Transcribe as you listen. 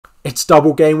It's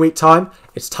double game week time.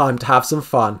 It's time to have some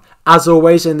fun. As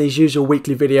always, in these usual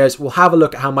weekly videos, we'll have a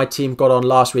look at how my team got on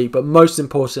last week, but most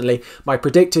importantly, my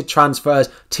predicted transfers,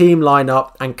 team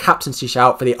lineup, and captaincy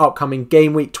shout for the upcoming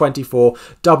Game Week 24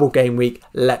 double game week.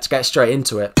 Let's get straight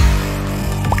into it.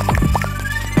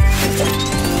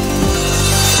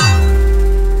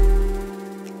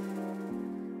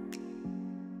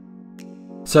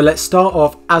 So let's start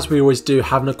off, as we always do,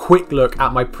 having a quick look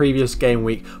at my previous game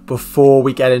week before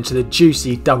we get into the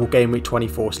juicy double game week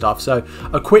 24 stuff. So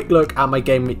a quick look at my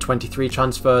game week 23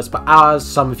 transfers, but as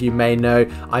some of you may know,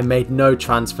 I made no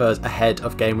transfers ahead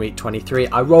of game week 23.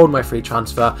 I rolled my free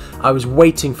transfer. I was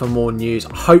waiting for more news.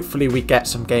 Hopefully we get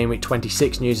some game week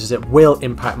 26 news, as it will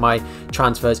impact my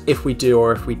transfers if we do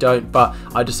or if we don't, but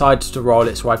I decided to roll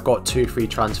it, so I've got 2 free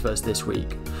transfers this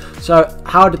week. So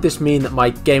how did this mean that my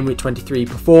game week 23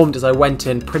 performed? As I went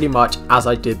in pretty much as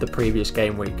I did the previous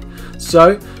game week.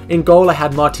 So in goal I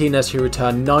had Martinez, who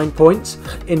returned 9 points.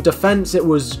 In defence it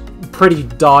was pretty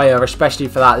dire, especially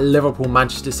for that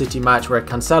Liverpool-Manchester City match where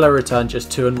Cancelo returned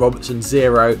just 2 and Robertson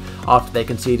 0 after they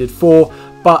conceded 4.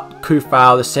 But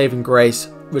Kufal, the saving grace,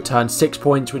 returned 6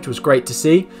 points, which was great to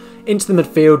see. Into the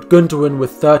midfield, Gundogan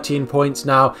with 13 points.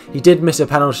 Now, he did miss a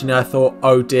penalty and I thought,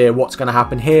 oh dear, what's going to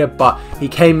happen here? But he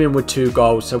came in with 2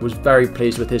 goals, so was very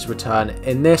pleased with his return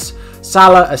in this.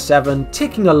 Salah, a 7,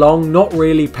 ticking along, not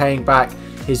really paying back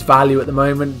his value at the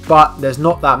moment, but there's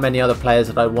not that many other players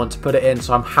that I want to put it in,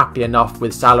 so I'm happy enough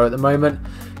with Salah at the moment.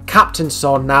 Captain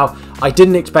Son. Now, I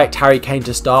didn't expect Harry Kane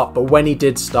to start, but when he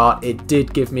did start, it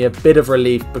did give me a bit of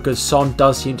relief because Son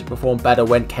does seem to perform better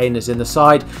when Kane is in the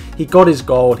side. He got his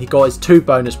goal, he got his 2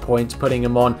 bonus points, putting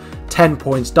him on 10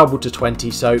 points, double to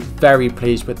 20, so very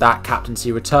pleased with that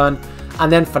captaincy return. And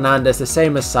then Fernandes, the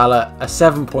same as Salah, a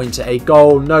 7-pointer, a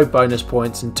goal, no bonus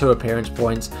points and 2 appearance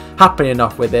points. Happy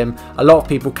enough with him. A lot of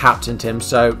people captained him,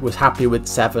 so was happy with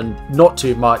 7. Not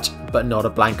too much, but not a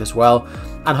blank as well.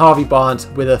 And Harvey Barnes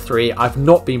with a 3. I've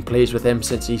not been pleased with him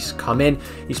since he's come in.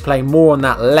 He's playing more on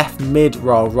that left mid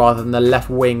role rather than the left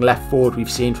wing, left forward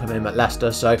we've seen from him at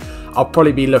Leicester. So I'll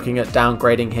probably be looking at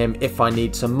downgrading him if I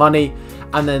need some money.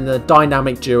 And then the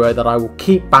dynamic duo that I will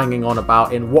keep banging on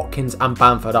about in Watkins and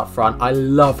Bamford up front. I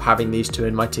love having these 2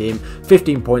 in my team.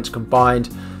 15 points combined.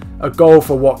 A goal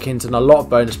for Watkins and a lot of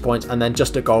bonus points, and then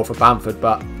just a goal for Bamford.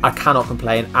 But I cannot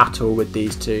complain at all with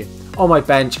these 2. On my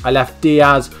bench, I left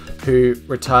Diaz, who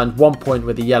returned 1 point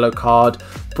with a yellow card,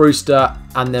 Brewster,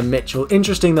 and then Mitchell.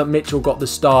 Interesting that Mitchell got the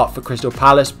start for Crystal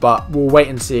Palace, but we'll wait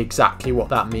and see exactly what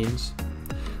that means.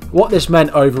 What this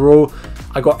meant overall,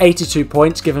 I got 82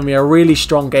 points, giving me a really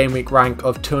strong game week rank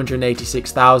of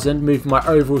 286,000, moving my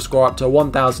overall score up to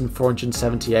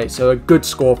 1,478, so a good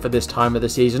score for this time of the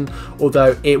season,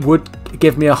 although it would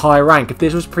give me a higher rank. If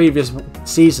this was previous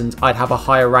seasons, I'd have a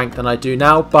higher rank than I do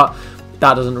now, but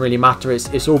that doesn't really matter.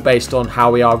 It's all based on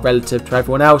how we are relative to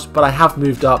everyone else, but I have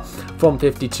moved up from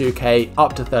 52k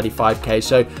up to 35k,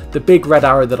 so the big red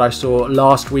arrow that I saw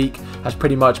last week has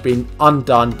pretty much been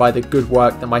undone by the good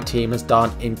work that my team has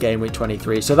done in game week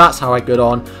 23. So that's how I got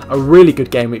on. A really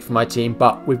good game week for my team,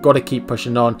 but we've got to keep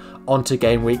pushing onto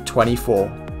game week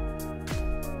 24.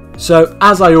 So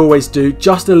as I always do,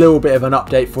 just a little bit of an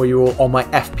update for you all on my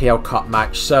FPL Cup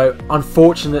match. So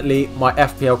unfortunately my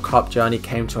FPL Cup journey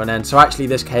came to an end. So actually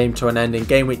this came to an end in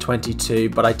game week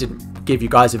 22, but I didn't give you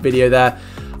guys a video there.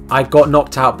 I got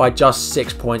knocked out by just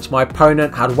 6 points. My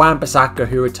opponent had Wan-Bissaka,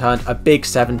 who returned a big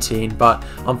 17, but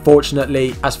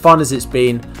unfortunately, as fun as it's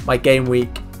been, my game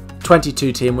week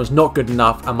 22 team was not good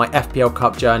enough and my FPL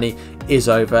Cup journey is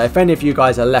over. If any of you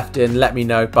guys are left in, let me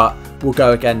know, but we'll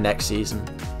go again next season.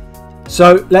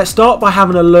 So let's start by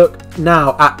having a look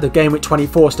now at the Game Week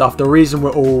 24 stuff, the reason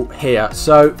we're all here.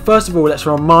 So first of all, let's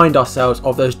remind ourselves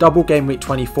of those double Game Week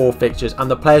 24 fixtures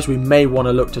and the players we may want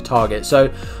to look to target.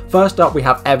 So first up we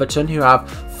have Everton, who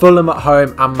have Fulham at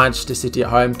home and Manchester City at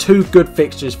home. 2 good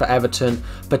fixtures for Everton,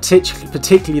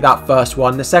 particularly that first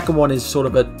one. The second one is sort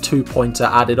of a 2-pointer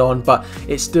added on, but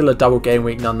it's still a double game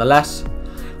week nonetheless.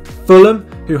 Fulham,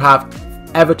 who have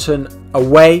Everton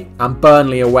away and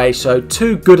Burnley away, so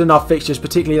 2 good enough fixtures,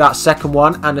 particularly that second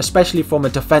one, and especially from a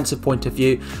defensive point of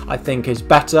view I think is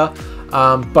better.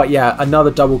 But yeah,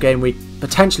 another double game week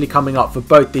potentially coming up for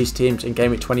both these teams in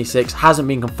game week 26. Hasn't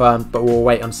been confirmed, but we'll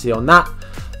wait and see on that.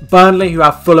 Burnley, who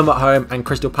have Fulham at home and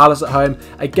Crystal Palace at home.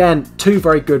 Again, 2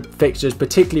 very good fixtures,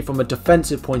 particularly from a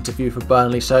defensive point of view for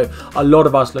Burnley. So a lot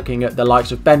of us looking at the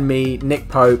likes of Ben Mee, Nick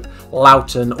Pope,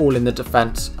 Loughton, all in the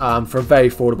defence for a very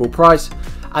affordable price.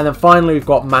 And then finally we've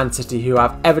got Man City, who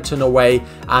have Everton away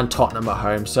and Tottenham at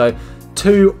home. So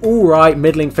Two alright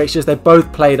middling fixtures. They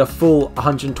both played a full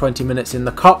 120 minutes in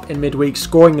the cup in midweek,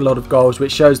 scoring a lot of goals,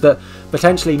 which shows that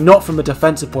potentially not from a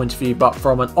defensive point of view, but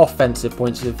from an offensive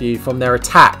point of view, from their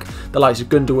attack, the likes of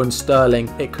Gundogan, Sterling,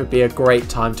 it could be a great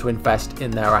time to invest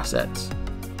in their assets.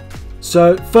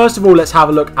 So first of all, let's have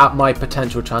a look at my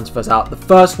potential transfers out. The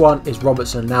first one is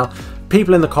Robertson. Now,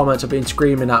 people in the comments have been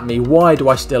screaming at me, why do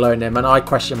I still own him? And I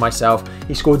question myself.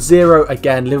 He scored 0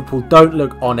 again. Liverpool don't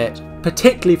look on it,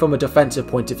 particularly from a defensive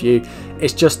point of view.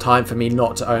 It's just time for me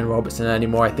not to own Robertson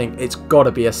anymore. I think it's got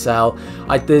to be a sell.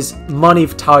 There's money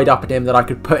tied up in him that I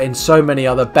could put in so many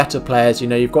other better players. You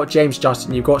know, you've got James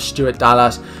Justin, you've got Stuart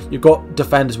Dallas, you've got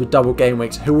defenders with double game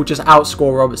weeks who will just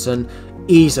outscore Robertson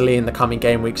easily in the coming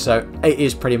game week, so it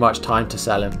is pretty much time to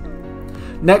sell him.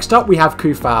 Next up, we have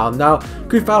Kufal. Now,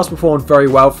 Kufal's performed very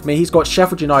well for me. He's got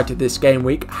Sheffield United this game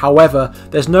week. However,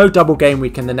 there's no double game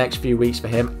week in the next few weeks for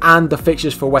him, and the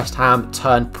fixtures for West Ham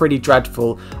turned pretty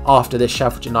dreadful after this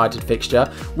Sheffield United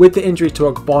fixture. With the injury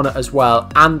to Ogbonna as well,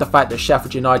 and the fact that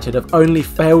Sheffield United have only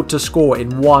failed to score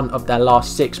in one of their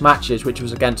last 6 matches, which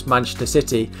was against Manchester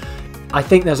City, I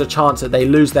think there's a chance that they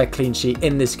lose their clean sheet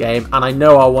in this game, and I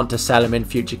know I'll want to sell him in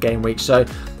future game weeks. So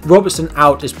Robertson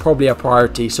out is probably a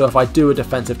priority. So if I do a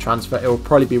defensive transfer, it will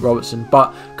probably be Robertson,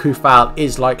 but Kufal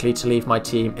is likely to leave my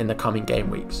team in the coming game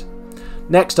weeks.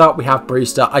 Next up, we have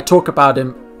Brewster. I talk about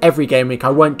him every game week. I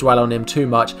won't dwell on him too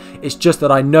much. It's just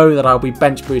that I know that I'll be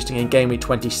bench boosting in game week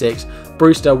 26.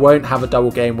 Brewster won't have a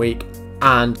double game week,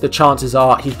 and the chances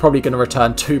are he's probably going to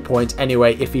return 2 points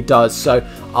anyway if he does, so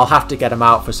I'll have to get him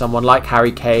out for someone like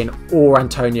Harry Kane or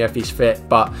Antonio if he's fit,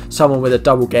 but someone with a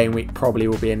double game week probably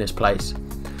will be in his place.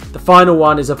 The final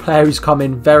one is a player who's come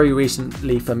in very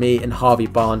recently for me in Harvey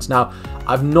Barnes. Now,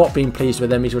 I've not been pleased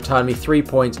with him. He's returned me 3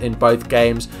 points in both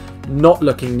games, not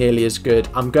looking nearly as good.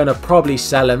 I'm going to probably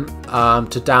sell him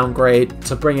to downgrade,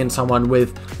 to bring in someone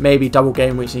with maybe double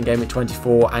game weeks in game week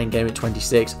 24 and game week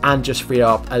 26, and just free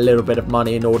up a little bit of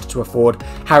money in order to afford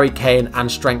Harry Kane and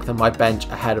strengthen my bench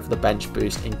ahead of the bench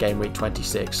boost in game week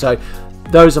 26. So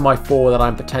those are my 4 that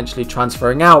I'm potentially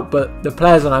transferring out, but the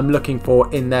players that I'm looking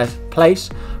for in their place,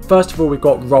 first of all, we've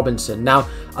got Robinson. Now,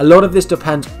 a lot of this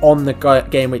depends on the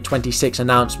game week 26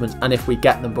 announcements and if we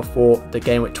get them before the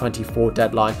game week 24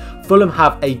 deadline. Fulham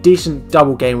have a decent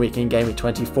double game week in game week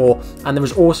 24, and there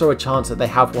is also a chance that they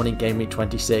have one in game week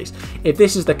 26. If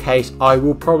this is the case, I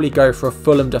will probably go for a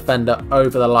Fulham defender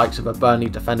over the likes of a Burnley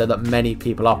defender that many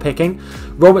people are picking.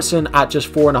 Robertson at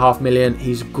just 4.5 million,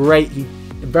 he's great. He's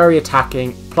very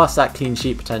attacking, plus that clean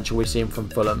sheet potential we've seen from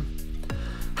Fulham.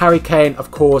 Harry Kane,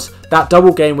 of course, that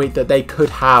double game week that they could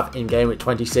have in game week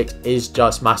 26 is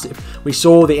just massive. We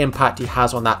saw the impact he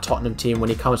has on that Tottenham team when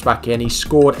he comes back in. He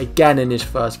scored again in his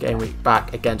first game week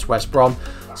back against West Brom.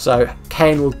 So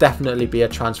Kane will definitely be a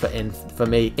transfer in for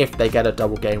me if they get a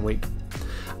double game week.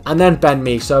 And then Ben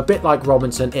Mee. So a bit like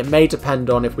Robinson, it may depend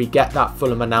on if we get that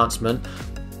Fulham announcement.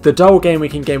 The double game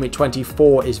week in game week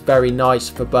 24 is very nice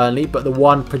for Burnley, but the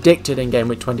one predicted in game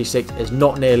week 26 is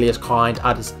not nearly as kind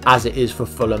as it is for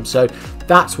Fulham. So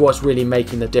that's what's really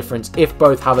making the difference. If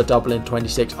both have a double in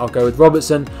 26, I'll go with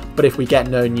Robertson, but if we get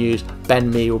no news,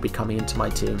 Ben Mee will be coming into my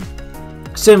team.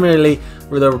 Similarly,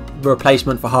 with a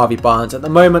replacement for Harvey Barnes, at the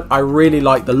moment I really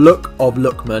like the look of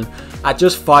Lookman. At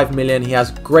just 5 million, he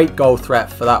has great goal threat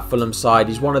for that Fulham side.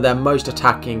 He's one of their most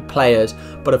attacking players,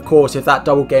 but of course if that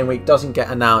double game week doesn't get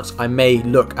announced, I may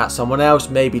look at someone else,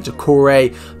 maybe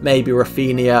Doucouré, maybe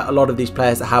Rafinha, a lot of these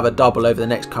players that have a double over the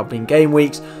next couple of game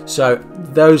weeks. So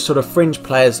those sort of fringe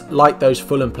players like those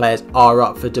Fulham players are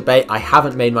up for debate. I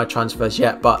haven't made my transfers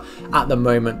yet, but at the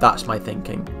moment that's my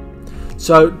thinking.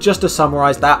 So just to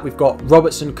summarise that, we've got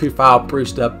Robertson, Kufal,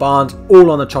 Brewster, Barnes all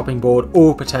on the chopping board,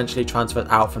 all potentially transferred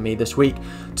out for me this week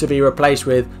to be replaced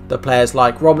with the players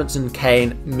like Robinson,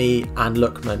 Kane, Mee and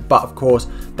Lookman. But of course,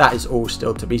 that is all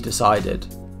still to be decided.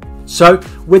 So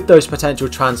with those potential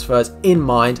transfers in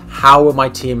mind, how will my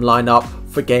team line up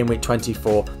for game week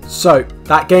 24? So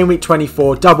that game week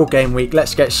 24 double game week,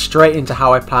 let's get straight into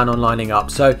how I plan on lining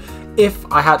up. So if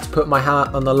I had to put my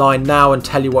hat on the line now and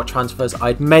tell you what transfers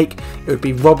I'd make, it would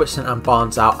be Robertson and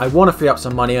Barnes out. I want to free up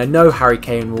some money. I know Harry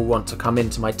Kane will want to come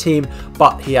into my team,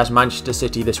 but he has Manchester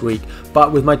City this week.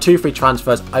 But with my 2 free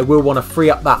transfers, I will want to free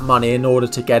up that money in order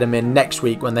to get him in next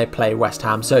week when they play West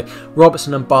Ham. So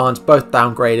Robertson and Barnes both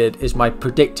downgraded is my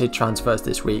predicted transfers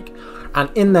this week. And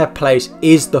in their place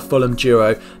is the Fulham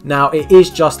duo. Now it is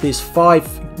just these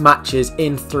 5 matches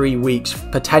in 3 weeks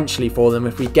potentially for them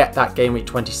if we get that game week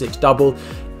 26 double.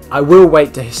 I will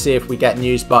wait to see if we get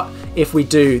news, but if we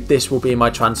do, this will be my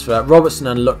transfer. Robertson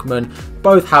and Lookman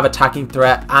both have attacking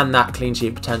threat and that clean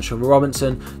sheet potential for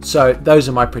Robinson, so those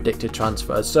are my predicted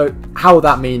transfers. So how will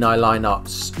that mean I line up?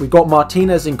 We've got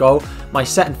Martinez in goal, my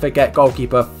set and forget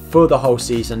goalkeeper for the whole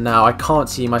season now. I can't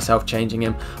see myself changing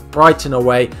him. Brighton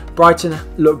away. Brighton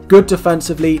look good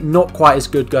defensively, not quite as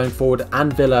good going forward,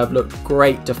 and Villa have looked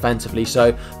great defensively,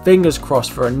 so fingers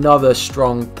crossed for another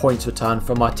strong points return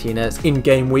for Martinez in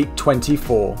game week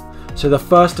 24. So the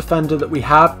first defender that we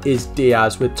have is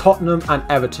Diaz with Tottenham and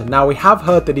Everton. Now we have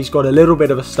heard that he's got a little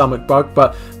bit of a stomach bug,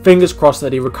 but fingers crossed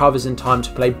that he recovers in time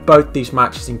to play both these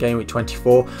matches in game week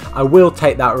 24. I will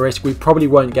take that risk. We probably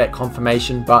won't get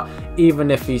confirmation, but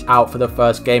even if he's out for the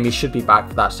first game, he should be back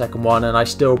for that second one, and I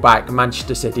still back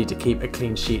Manchester City to keep a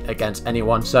clean sheet against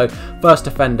anyone. So first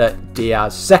defender,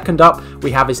 Diaz. Second up,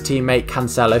 we have his teammate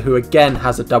Cancelo, who again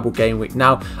has a double game week.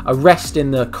 Now a rest in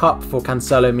the cup for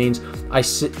Cancelo means I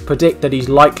predict that he's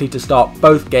likely to start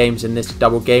both games in this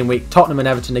double game week, Tottenham and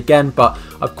Everton again, but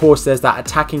of course there's that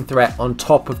attacking threat on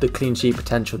top of the clean sheet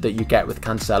potential that you get with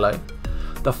Cancelo.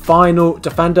 The final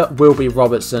defender will be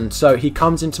Robertson, so he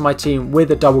comes into my team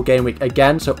with a double game week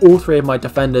again, so all three of my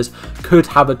defenders could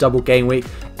have a double game week.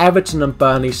 Everton and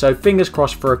Burnley, so fingers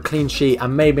crossed for a clean sheet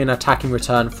and maybe an attacking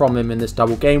return from him in this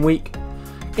double game week.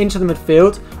 Into the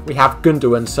midfield, we have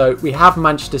Gundogan, so we have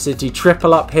Manchester City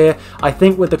triple up here. I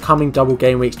think with the coming double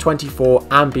game weeks 24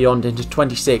 and beyond into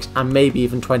 26 and maybe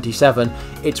even 27,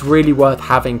 it's really worth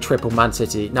having triple Man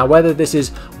City. Now whether this is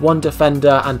one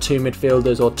defender and two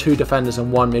midfielders or two defenders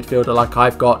and one midfielder like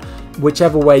I've got,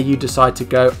 whichever way you decide to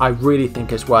go, I really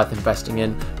think it's worth investing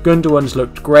in. Gundogan's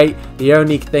looked great. The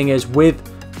only thing is with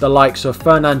the likes of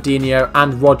Fernandinho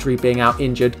and Rodri being out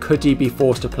injured, could he be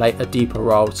forced to play a deeper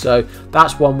role? So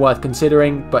that's one worth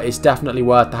considering, but it's definitely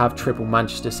worth to have triple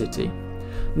Manchester City.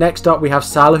 Next up, we have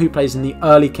Salah, who plays in the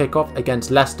early kickoff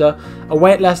against Leicester.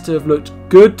 Away at Leicester have looked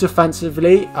good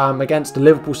defensively against the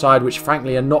Liverpool side, which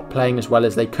frankly are not playing as well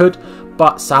as they could,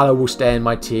 but Salah will stay in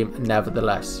my team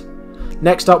nevertheless.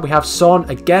 Next up, we have Son,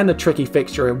 again a tricky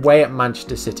fixture away at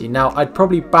Manchester City. Now, I'd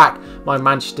probably back my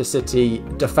Manchester City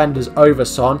defenders over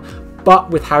Son, but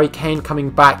with Harry Kane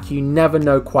coming back, you never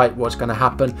know quite what's going to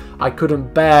happen. I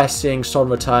couldn't bear seeing Son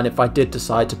return if I did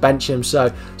decide to bench him,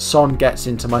 so Son gets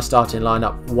into my starting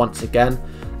lineup once again.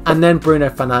 And then Bruno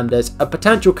Fernandes, a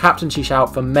potential captaincy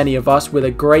shout for many of us with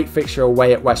a great fixture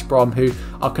away at West Brom, who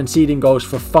are conceding goals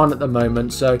for fun at the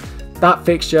moment, so that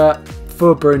fixture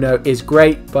for Bruno is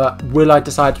great, but will I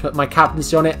decide to put my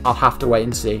captaincy on it? I'll have to wait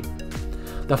and see.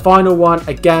 The final one,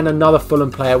 again another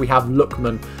Fulham player, we have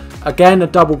Lookman. Again a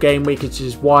double game week, which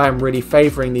is why I'm really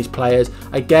favouring these players.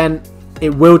 Again,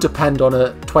 it will depend on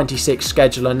a 26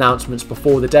 schedule announcements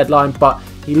before the deadline, but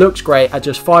he looks great at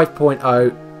just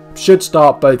 5.0. Should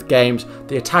start both games.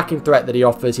 The attacking threat that he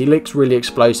offers, he looks really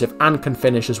explosive and can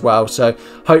finish as well, so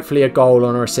hopefully a goal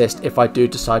or an assist if I do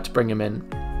decide to bring him in.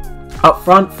 Up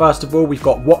front, first of all, we've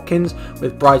got Watkins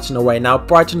with Brighton away. Now,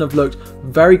 Brighton have looked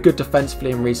very good defensively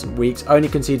in recent weeks, only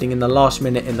conceding in the last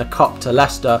minute in the Cup to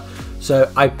Leicester.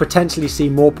 So I potentially see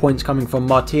more points coming from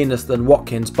Martinez than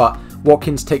Watkins, but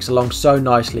Watkins ticks along so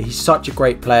nicely. He's such a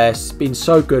great player. He's been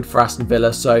so good for Aston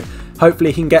Villa, so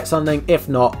hopefully he can get something. If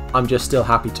not, I'm just still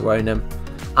happy to own him.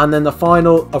 And then the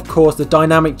final, of course, the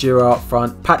dynamic duo up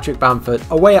front, Patrick Bamford,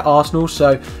 away at Arsenal.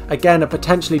 So again, a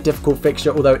potentially difficult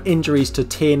fixture, although injuries to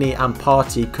Tierney and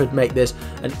Partey could make this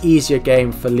an easier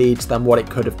game for Leeds than what it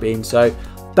could have been. So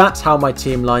that's how my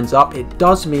team lines up. It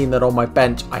does mean that on my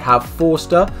bench, I have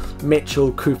Forster,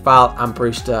 Mitchell, Koufal and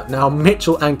Brewster. Now,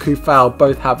 Mitchell and Koufal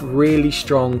both have really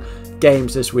strong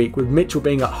games this week, with Mitchell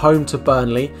being at home to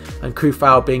Burnley and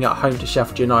Koufal being at home to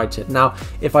Sheffield United. Now,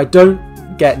 if I don't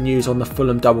get news on the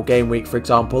Fulham double game week, for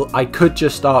example, I could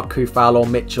just start Koufal or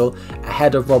Mitchell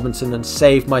ahead of Robinson and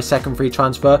save my second free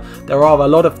transfer. There are a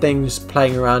lot of things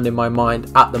playing around in my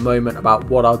mind at the moment about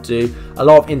what I'll do. A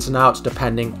lot of ins and outs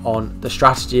depending on the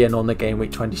strategy and on the game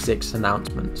week 26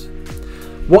 announcements.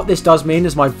 What this does mean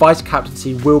is my vice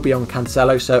captaincy will be on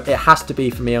Cancelo, so it has to be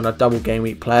for me on a double game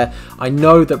week player. I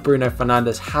know that Bruno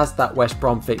Fernandes has that West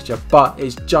Brom fixture, but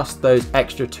it's just those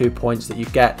extra 2 points that you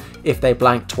get if they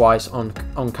blank twice on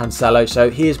Cancelo. So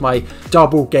here's my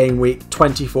double game week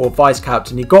 24 vice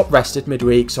captain. He got rested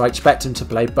midweek, so I expect him to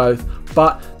play both,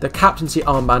 but the captaincy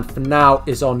armband for now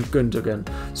is on Gundogan.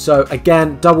 So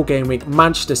again, double game week,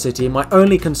 Manchester City. My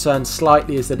only concern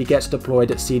slightly is that he gets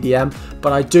deployed at CDM,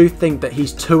 but I do think that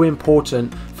he's too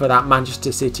important for that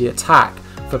Manchester City attack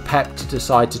for Pep to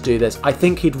decide to do this. I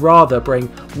think he'd rather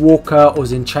bring Walker or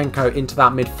Zinchenko into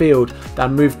that midfield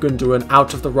than move Gundogan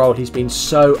out of the role he's been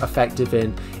so effective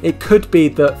in. It could be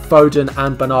that Foden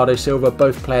and Bernardo Silva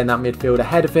both play in that midfield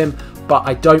ahead of him, but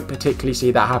I don't particularly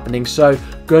see that happening. So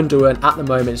Gundogan at the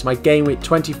moment is my Game Week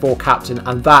 24 captain,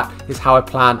 and that is how I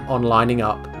plan on lining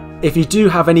up. If you do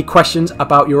have any questions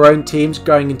about your own teams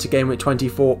going into Game Week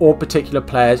 24 or particular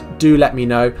players, do let me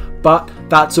know. But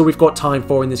that's all we've got time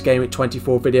for in this Game Week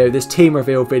 24 video, this team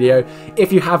reveal video.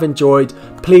 If you have enjoyed,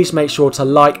 please make sure to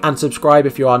like and subscribe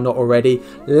if you are not already.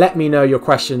 Let me know your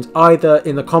questions either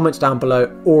in the comments down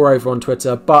below or over on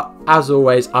Twitter. But as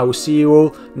always, I will see you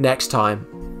all next time.